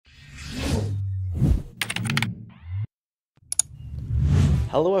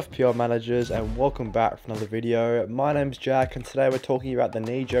Hello FPL managers and welcome back for another video. My name's Jack and today we're talking about the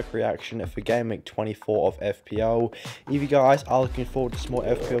knee-jerk reaction for Game Week 24 of FPL. If you guys are looking forward to some more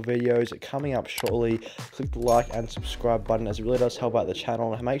FPL videos coming up shortly, click the like and subscribe button as it really does help out the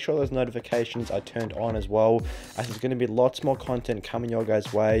channel. And make sure those notifications are turned on as well, as there's going to be lots more content coming your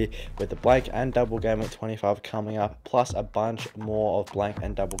guys' way with the blank and double Game Week 25 coming up, plus a bunch more of blank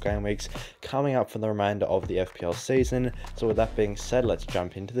and double game weeks coming up for the remainder of the FPL season. So with that being said, let's jump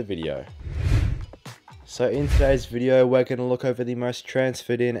into the video. So in today's video, we're going to look over the most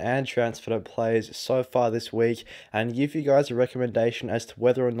transferred in and transferred out players so far this week and give you guys a recommendation as to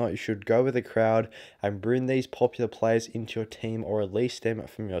whether or not you should go with the crowd and bring these popular players into your team or release them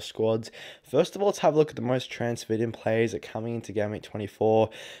from your squads. First of all, let's have a look at the most transferred in players coming into Game Week 24.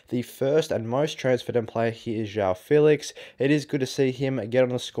 The first and most transferred in player here is Felix. It is good to see him get on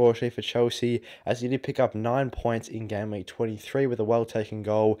the score sheet for Chelsea, as he did pick up 9 points in Game Week 23 with a well-taken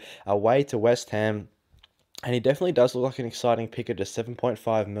goal away to West Ham. And he definitely does look like an exciting pick at just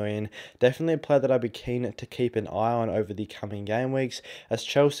 7.5 million. Definitely a player that I'd be keen to keep an eye on over the coming game weeks, as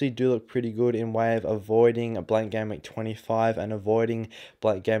Chelsea do look pretty good in way of avoiding a blank Game Week 25 and avoiding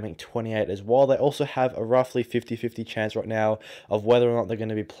blank Game Week 28 as well. They also have a roughly 50-50 chance right now of whether or not they're going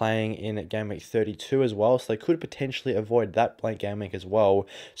to be playing in Game Week 32 as well, so they could potentially avoid that blank game week as well.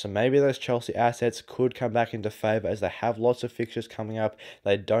 So maybe those Chelsea assets could come back into favour, as they have lots of fixtures coming up.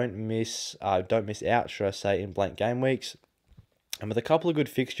 They don't miss out, should I say, in blank game weeks. And with a couple of good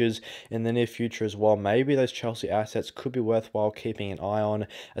fixtures in the near future as well, maybe those Chelsea assets could be worthwhile keeping an eye on,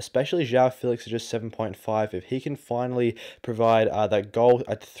 especially Felix at just 7.5. If he can finally provide that goal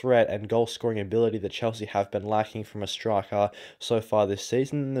threat and goal scoring ability that Chelsea have been lacking from a striker so far this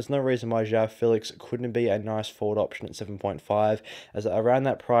season, there's no reason why Felix couldn't be a nice forward option at 7.5. As around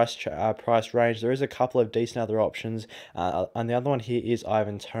that price range, there is a couple of decent other options, and the other one here is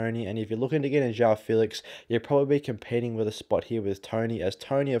Ivan Toney. And if you're looking to get in Felix, you're probably competing with a spot here with Toney, as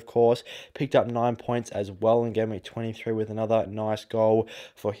Toney of course picked up 9 points as well in Game Week 23 with another nice goal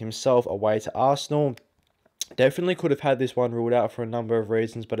for himself away to Arsenal. Definitely could have had this one ruled out for a number of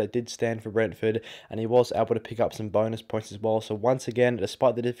reasons, but it did stand for Brentford and he was able to pick up some bonus points as well. So once again,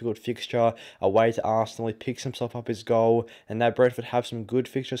 despite the difficult fixture away to Arsenal, he picks himself up his goal, and now Brentford have some good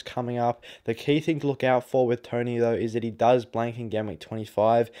fixtures coming up. The key thing to look out for with Toney though is that he does blank in Game Week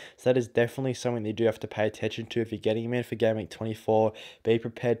 25, so that is definitely something that you do have to pay attention to. If you're getting him in for Game Week 24, be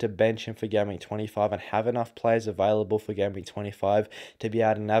prepared to bench him for Game Week 25 and have enough players available for Game Week 25 to be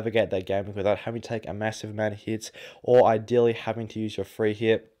able to navigate that game week without having to take a massive amount of hits, or ideally having to use your free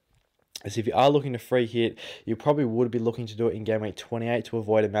hit. As if you are looking to free hit, you probably would be looking to do it in Game Week 28 to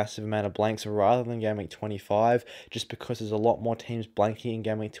avoid a massive amount of blanks rather than Game Week 25, just because there's a lot more teams blanking in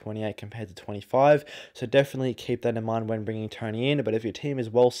Game Week 28 compared to 25. So definitely keep that in mind when bringing Toney in. But if your team is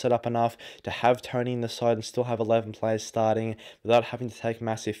well set up enough to have Toney in the side and still have 11 players starting without having to take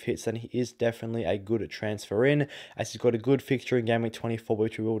massive hits, then he is definitely a good transfer in, as he's got a good fixture in Game Week 24,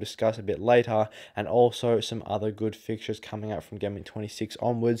 which we will discuss a bit later, and also some other good fixtures coming out from Game Week 26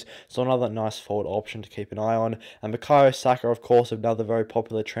 onwards. So another nice forward option to keep an eye on. And Bukayo Saka, of course, another very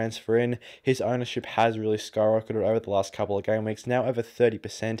popular transfer in. His ownership has really skyrocketed over the last couple of game weeks, now over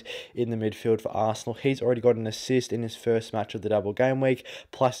 30% in the midfield for Arsenal. He's already got an assist in his first match of the double game week,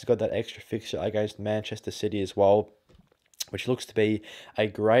 plus he's got that extra fixture against Manchester City as well, which looks to be a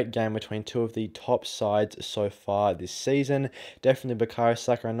great game between two of the top sides so far this season. Definitely Bukayo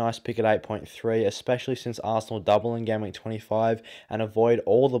Saka a nice pick at 8.3, especially since Arsenal double in Game Week 25 and avoid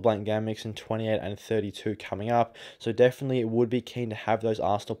all the blank game weeks in 28 and 32 coming up. So definitely it would be keen to have those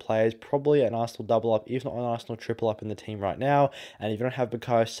Arsenal players, probably an Arsenal double up, if not an Arsenal triple up in the team right now. And if you don't have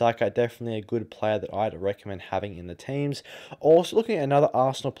Bukayo Saka, definitely a good player that I'd recommend having in the teams. Also looking at another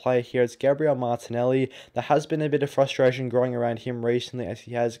Arsenal player here, it's Gabriel Martinelli. There has been a bit of frustration growing around him recently, as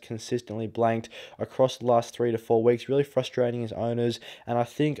he has consistently blanked across the last 3 to 4 weeks, really frustrating his owners. And I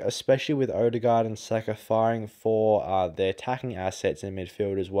think especially with Odegaard and Saka firing for their attacking assets in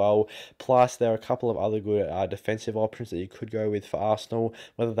midfield as well, plus there are a couple of other good defensive options that you could go with for Arsenal,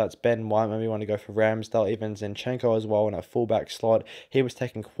 whether that's Ben White, maybe you want to go for Ramsdale, even Zinchenko as well in a fullback slot. He was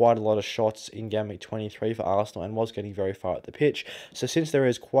taking quite a lot of shots in Game Week 23 for Arsenal and was getting very far at the pitch. So since there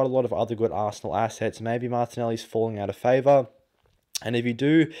is quite a lot of other good Arsenal assets, maybe Martinelli's falling out of favour. And if you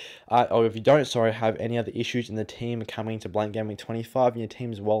do, or if you don't, sorry, have any other issues in the team coming to Blank Gaming 25, and your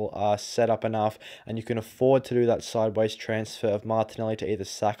team's well set up enough, and you can afford to do that sideways transfer of Martinelli to either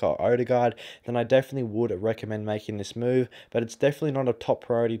Saka or Odegaard, then I definitely would recommend making this move. But it's definitely not a top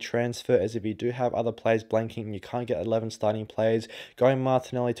priority transfer, as if you do have other players blanking and you can't get 11 starting players, going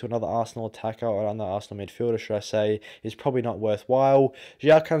Martinelli to another Arsenal attacker or another Arsenal midfielder, should I say, is probably not worthwhile.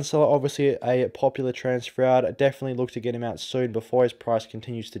 João Cancelo, obviously a popular transfer out. I definitely look to get him out soon before his price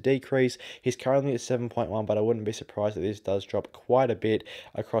continues to decrease. He's currently at 7.1, but I wouldn't be surprised if this does drop quite a bit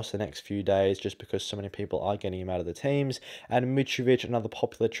across the next few days, just because so many people are getting him out of the teams. And Mitrovic, another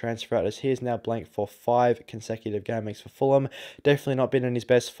popular transfer out, as he is now blank for 5 consecutive game weeks for Fulham. Definitely not been in his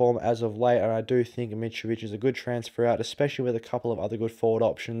best form as of late, and I do think Mitrovic is a good transfer out, especially with a couple of other good forward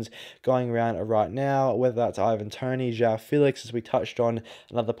options going around right now, whether that's Ivan Toney, João Felix, as we touched on,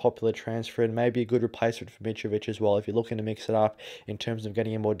 another popular transfer, and maybe a good replacement for Mitrovic as well if you're looking to mix it up in terms of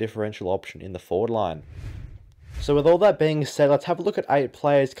getting a more differential option in the forward line. So with all that being said, let's have a look at 8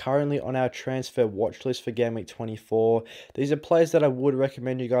 players currently on our transfer watch list for Game Week 24. These are players that I would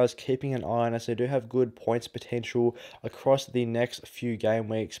recommend you guys keeping an eye on, as they do have good points potential across the next few game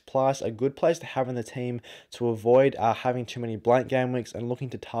weeks, plus a good place to have in the team to avoid having too many blank game weeks and looking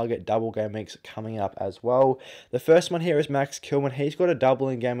to target double game weeks coming up as well. The first one here is Max Kilman. He's got a double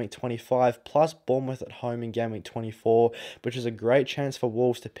in Game Week 25, plus Bournemouth at home in Game Week 24, which is a great chance for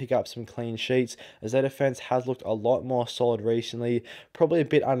Wolves to pick up some clean sheets, as their defence has looked a lot more solid recently. Probably a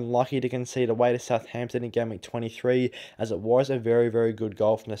bit unlucky to concede away to Southampton in Game Week 23, as it was a very, very good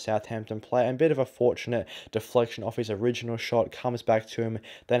goal from the Southampton player, and a bit of a fortunate deflection off his original shot, comes back to him,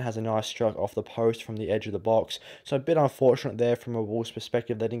 then has a nice stroke off the post from the edge of the box. So a bit unfortunate there from a Wolves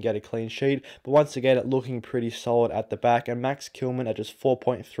perspective, they didn't get a clean sheet, but once again, it looking pretty solid at the back. And Max Kilman at just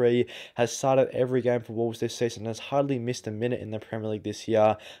 4.3 has started every game for Wolves this season, has hardly missed a minute in the Premier League this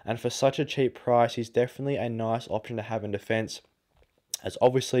year, and for such a cheap price, he's definitely a nice option to have in defence, as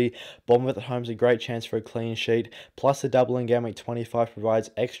obviously Bournemouth at home is a great chance for a clean sheet, plus the double in Game Week 25 provides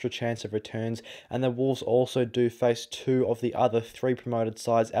extra chance of returns, and the Wolves also do face 2 of the other 3 promoted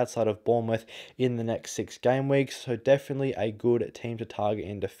sides outside of Bournemouth in the next 6 game weeks, so definitely a good team to target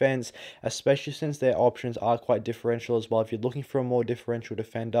in defence, especially since their options are quite differential as well. If you're looking for a more differential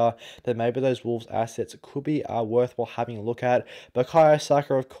defender, then maybe those Wolves assets could be worthwhile having a look at. Bukayo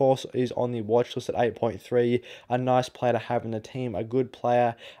Saka, of course, is on the watch list at 8.3, a nice player to have in the team, a good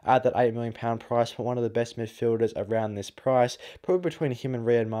player at that £8 million price, but one of the best midfielders around this price. Probably between him and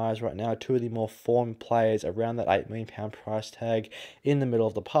Riyad Mahrez right now, 2 of the more formed players around that £8 million price tag in the middle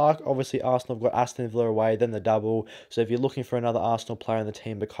of the park. Obviously, Arsenal have got Aston Villa away, then the double. So if you're looking for another Arsenal player in the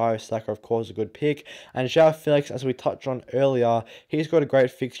team, Bukayo Saka, of course, is a good pick. And João Felix, as we touched on earlier, he's got a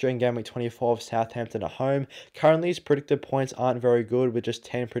great fixture in Game Week 24 of Southampton at home. Currently, his predicted points aren't very good, with just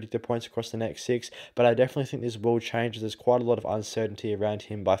 10 predicted points across the next 6, but I definitely think this will change. There's quite a lot of uncertainty around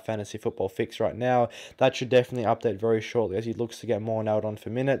him by Fantasy Football Fix right now. That should definitely update very shortly, as he looks to get more nailed on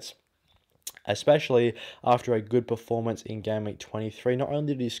for minutes, especially after a good performance in Game Week 23. Not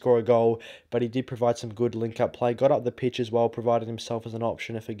only did he score a goal, but he did provide some good link-up play, got up the pitch as well, provided himself as an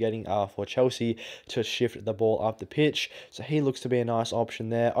option for getting for Chelsea to shift the ball up the pitch. So he looks to be a nice option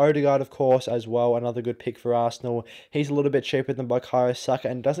there. Odegaard, of course, as well, another good pick for Arsenal. He's a little bit cheaper than Bukayo Saka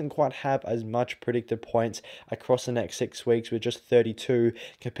and doesn't quite have as much predicted points across the next 6 weeks, with just 32,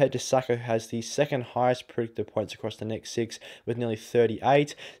 compared to Saka, who has the second highest predicted points across the next 6 with nearly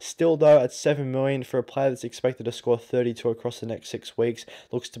 38. Still, though, at 7 million for a player that's expected to score 32 across the next 6 weeks,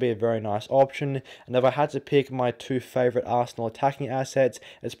 looks to be a very nice option. And if I had to pick my 2 favourite Arsenal attacking assets,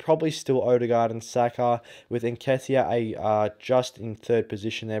 it's probably still Odegaard and Saka, with Nketiah just in 3rd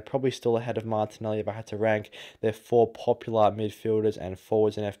position there, probably still ahead of Martinelli if I had to rank their 4 popular midfielders and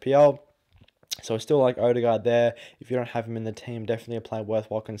forwards in FPL. So I still like Odegaard there. If you don't have him in the team, definitely a player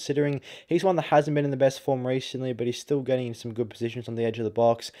worthwhile considering. He's one that hasn't been in the best form recently, but he's still getting in some good positions on the edge of the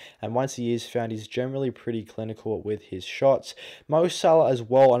box. And once he is found, he's generally pretty clinical with his shots. Mo Salah as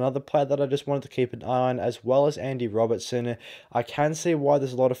well, another player that I just wanted to keep an eye on, as well as Andy Robertson. I can see why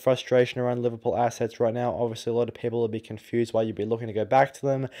there's a lot of frustration around Liverpool assets right now. Obviously, a lot of people will be confused why you'd be looking to go back to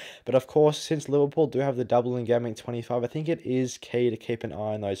them. But of course, since Liverpool do have the double in Game Week 25, I think it is key to keep an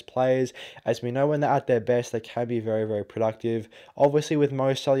eye on those players, as we know when they're at their best, they can be very, very productive. Obviously, with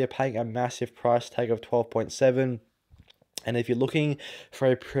Mo Salah, you're paying a massive price tag of 12.7. And if you're looking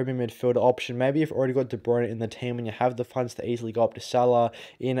for a premium midfielder option, maybe you've already got De Bruyne in the team and you have the funds to easily go up to Salah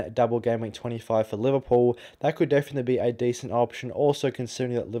in double game week 25 for Liverpool, that could definitely be a decent option. Also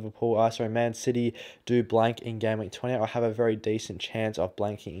considering that Man City do blank in game week 28, or have a very decent chance of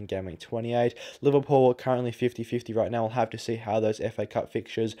blanking in game week 28. Liverpool currently 50-50 right now. We'll have to see how those FA Cup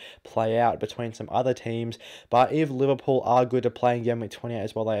fixtures play out between some other teams. But if Liverpool are good to play in game week 28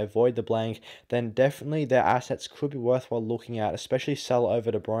 as well, they avoid the blank, then definitely their assets could be worthwhile looking at, especially Salah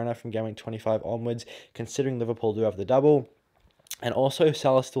over De Bruyne from game week 25 onwards, considering Liverpool do have the double. And also,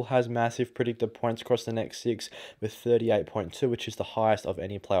 Salah still has massive predicted points across the next 6 with 38.2, which is the highest of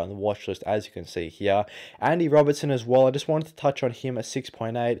any player on the watch list, as you can see here. Andy Robertson as well, I just wanted to touch on him at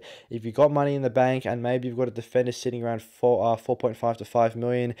 6.8. If you've got money in the bank and maybe you've got a defender sitting around 4.5 to 5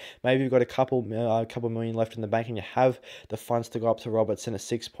 million, maybe you've got a couple million left in the bank and you have the funds to go up to Robertson at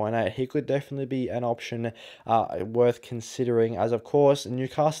 6.8, he could definitely be an option worth considering, as of course,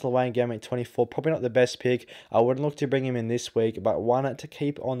 Newcastle away in game week 24, probably not the best pick. I wouldn't look to bring him in this week, but one to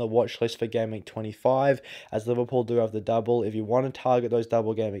keep on the watch list for game week 25, as Liverpool do have the double. If you want to target those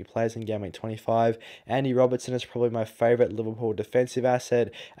double game week players in game week 25, Andy Robertson is probably my favourite Liverpool defensive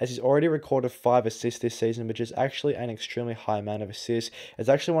asset, as he's already recorded 5 assists this season, which is actually an extremely high amount of assists. It's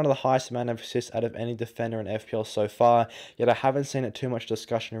actually one of the highest amount of assists out of any defender in FPL so far, yet I haven't seen it too much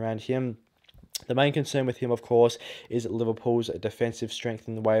discussion around him. The main concern with him, of course, is Liverpool's defensive strength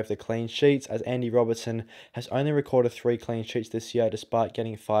in the way of the clean sheets, as Andy Robertson has only recorded 3 clean sheets this year despite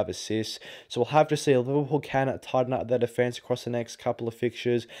getting 5 assists. So we'll have to see if Liverpool can tighten up their defence across the next couple of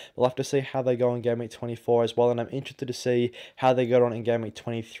fixtures. We'll have to see how they go in game week 24 as well, and I'm interested to see how they got on in game week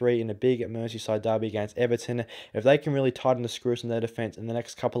 23 in a big Merseyside derby against Everton. If they can really tighten the screws in their defence in the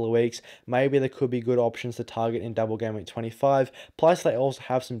next couple of weeks, maybe there could be good options to target in double game week 25. Plus, they also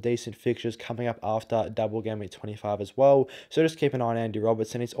have some decent fixtures coming up after double game week 25 as well, so just keep an eye on Andy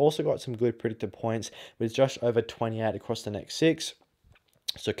Robertson. He's also got some good predicted points with just over 28 across the next 6.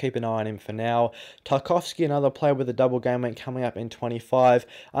 So keep an eye on him for now. Tarkowski, another player with a double game week coming up in 25.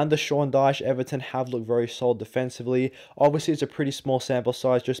 Under Sean Dyche, Everton have looked very solid defensively. Obviously, it's a pretty small sample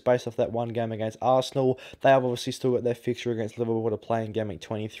size just based off that one game against Arsenal. They have obviously still got their fixture against Liverpool to play in game week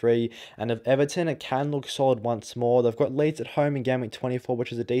 23. And if Everton, it can look solid once more. They've got Leeds at home in game week 24,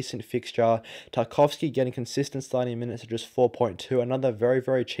 which is a decent fixture. Tarkowski getting consistent starting minutes at just 4.2. Another very,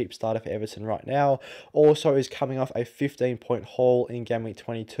 very cheap starter for Everton right now. Also is coming off a 15-point haul in game week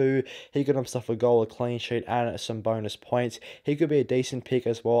 22. He got himself a goal, a clean sheet, and some bonus points. He could be a decent pick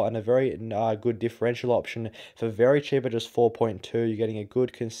as well, and a very good differential option for very cheap at just 4.2. You're getting a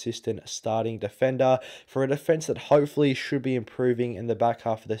good, consistent starting defender for a defense that hopefully should be improving in the back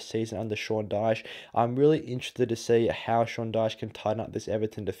half of the season under Sean Dyche. I'm really interested to see how Sean Dyche can tighten up this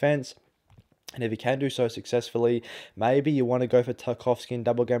Everton defense. And if you can do so successfully, maybe you want to go for Tarkowski in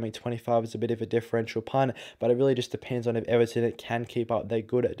double game week 25 as a bit of a differential punt, but it really just depends on if Everton can keep up their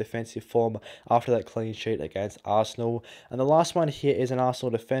good defensive form after that clean sheet against Arsenal. And the last one here is an Arsenal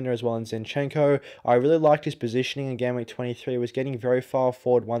defender as well in Zinchenko. I really liked his positioning in game week 23. He was getting very far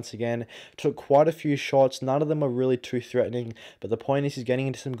forward once again, took quite a few shots. None of them were really too threatening, but the point is he's getting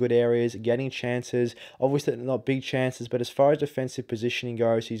into some good areas, getting chances. Obviously not big chances, but as far as defensive positioning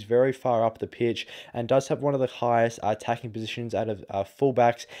goes, he's very far up the pitch and does have one of the highest attacking positions out of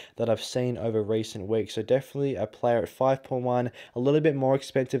fullbacks that I've seen over recent weeks. So definitely a player at 5.1, a little bit more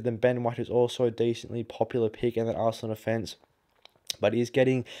expensive than Ben White, who's also a decently popular pick in that Arsenal offense, but he's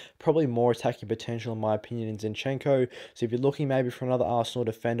getting probably more attacking potential in my opinion in Zinchenko. So if you're looking maybe for another Arsenal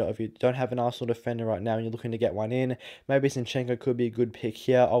defender, or if you don't have an Arsenal defender right now and you're looking to get one in, maybe Zinchenko could be a good pick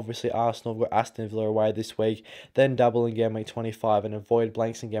here. Obviously Arsenal have got Aston Villa away this week, then double in game week 25 and avoid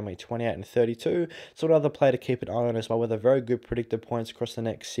blanks in game week 28 and 32. So another player to keep an eye on as well, with a very good predicted points across the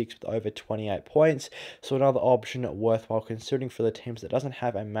next 6 with over 28 points. So another option worthwhile considering for the teams that doesn't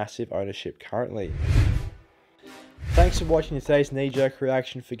have a massive ownership currently. Thanks for watching today's knee-jerk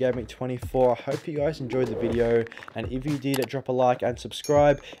reaction for Game Week 24. I hope you guys enjoyed the video, and if you did, drop a like and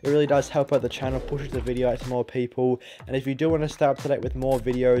subscribe. It really does help out the channel, pushes the video out to more people. And if you do want to stay up to date with more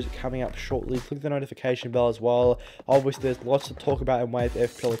videos coming up shortly, click the notification bell as well. Obviously, there's lots to talk about in Wave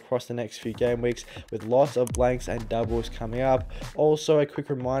FPL across the next few game weeks, with lots of blanks and doubles coming up. Also, a quick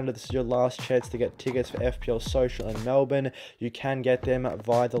reminder, this is your last chance to get tickets for FPL Social in Melbourne. You can get them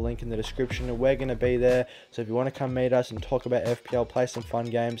via the link in the description. We're going to be there, so if you want to come meet us and talk about FPL, play some fun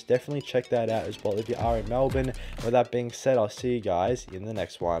games, definitely check that out as well if you are in Melbourne. With that being said, I'll see you guys in the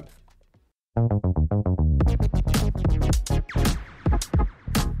next one.